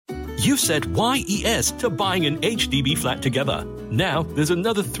You've said YES to buying an HDB flat together. Now, there's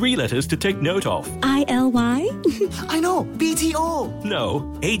another 3 letters to take note of. ILY? I know, BTO. No,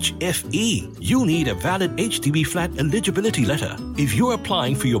 HFE. You'll need a valid HDB flat eligibility letter if you're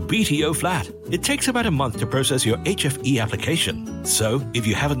applying for your BTO flat. It takes about a month to process your HFE application. So, if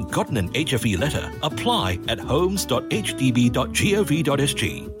you haven't gotten an HFE letter, apply at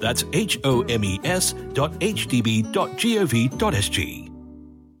homes.hdb.gov.sg. That's homes.hdb.gov.sg.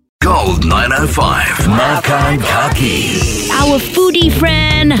 Gold 905, Makan Kaki. Our foodie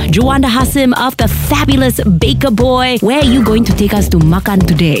friend, Juanda Hasim of the fabulous Baker Boy. Where are you going to take us to makan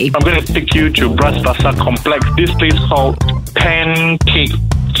today? I'm going to take you to Bras Basah Complex. This place called Pancake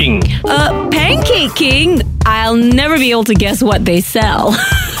King. Pancake King? I'll never be able to guess what they sell.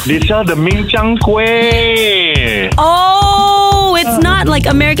 They sell the Min Chiang Kueh. Oh, it's not like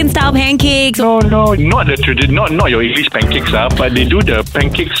American style pancakes. No, not the not your English pancakes, but they do the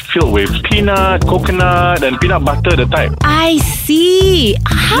pancakes filled with peanut, coconut, and peanut butter, the type. I see.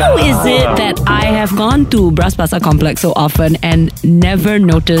 How is it that I have gone to Bras Basah Complex so often and never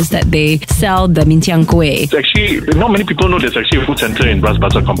noticed that they sell the Min Chiang Kueh? It's actually, not many people know there's actually a food center in Bras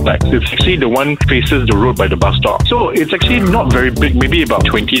Basah Complex. It's actually the one faces the road by the bus stop. So it's actually not very big, maybe about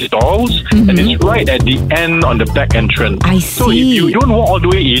 20 stalls, and it's right at the end on the back entrance. I see. So if you don't walk all the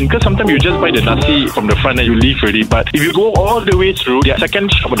way in, because sometimes you just buy the nasi from the front and you leave already, but if you go all the way through, the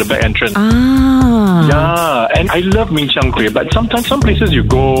second shop at the back entrance. Yeah, and I love Min Chiang Kueh, but sometimes some places you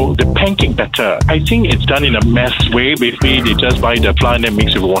go, the pancake batter, I think it's done in a mess way. Basically, they just buy the flour and then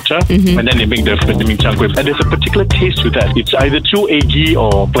mix with water, and then they make the Min Chiang Kueh. And there's a particular taste to that. It's either too eggy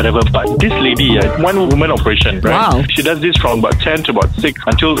or whatever, but this lady, one woman operation, right? Wow. She does this from about 10 to about 6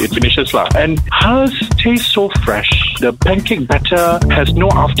 until it finishes. And hers tastes so fresh. The pancake batter has no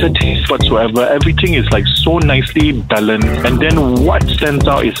aftertaste whatsoever. Everything is like so nicely balanced. And then what stands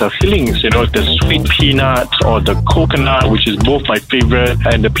out is her fillings, the sweet peanut or the coconut, which is both my favorite,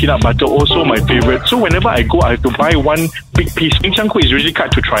 and the peanut butter also my favorite. So whenever I go, I have to buy one big piece. Min Chiang Kueh is usually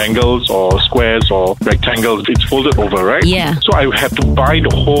cut to triangles or squares or rectangles. It's folded over, right? Yeah. So I have to buy the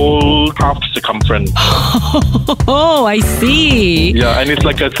whole half circumference. Oh, I see. Yeah, and it's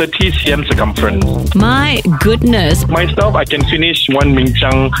like a 30 cm circumference. My goodness. Myself, I can finish one Min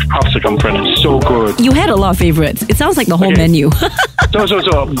Chiang half circumference. So good. You had a lot of favorites. It sounds like the whole menu. So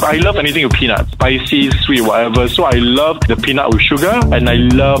I love anything with peanuts, spicy, sweet, whatever. So I love the peanut with sugar, and I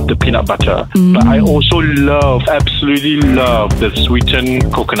love the peanut butter. But I also absolutely love the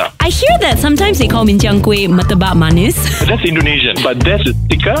sweetened coconut. I hear that sometimes they call Min Chiang Kueh murtabak manis. That's Indonesian, but theirs is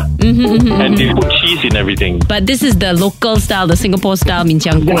thicker, and they put cheese in everything. But this is the local style, the Singapore style Min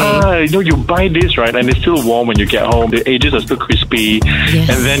Chiang Kueh. Yeah, you buy this, right, and it's still warm when you get home. The edges are still crispy,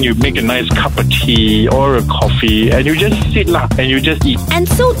 and then you make a nice cup of tea or a coffee, and you just sit and you just eat. And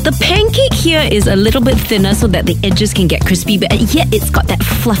so the pancake here is a little bit thinner so that the edges can get crispy, but yet it's got that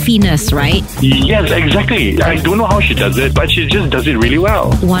fluffiness, right? Yes, exactly. I don't know how she does it, but she just does it really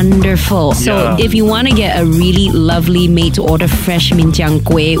well. Wonderful. So if you want to get a really lovely made-to-order fresh Min Chiang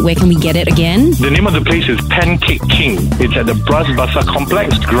Kueh, where can we get it again? The name of the place is Pancake King. It's at the Bras Basah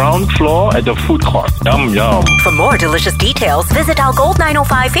Complex, ground floor at the food court. Yum, yum. For more delicious details, visit our Gold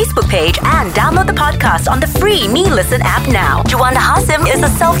 905 Facebook page and download the podcast on the free Me Listen app now. Juanda Hasim is a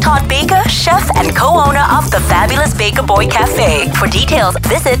self-taught baker, chef, and co-owner of the Fabulous Baker Boy Cafe. For details,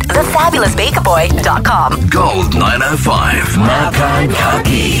 visit thefabulousbakerboy.com. Gold 905, Makan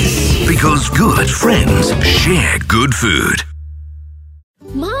Kaki. Because good friends share good food.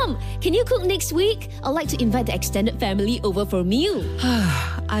 Mom, can you cook next week? I'd like to invite the extended family over for a meal.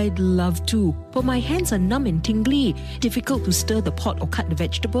 I'd love to, but my hands are numb and tingly. Difficult to stir the pot or cut the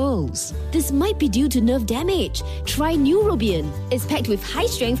vegetables. This might be due to nerve damage. Try Neurobion. It's packed with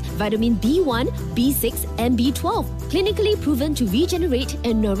high-strength vitamin B1, B6 and B12. Clinically proven to regenerate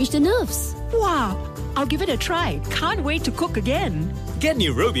and nourish the nerves. Wow, I'll give it a try. Can't wait to cook again. Get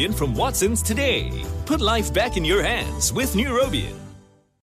Neurobion from Watson's today. Put life back in your hands with Neurobion.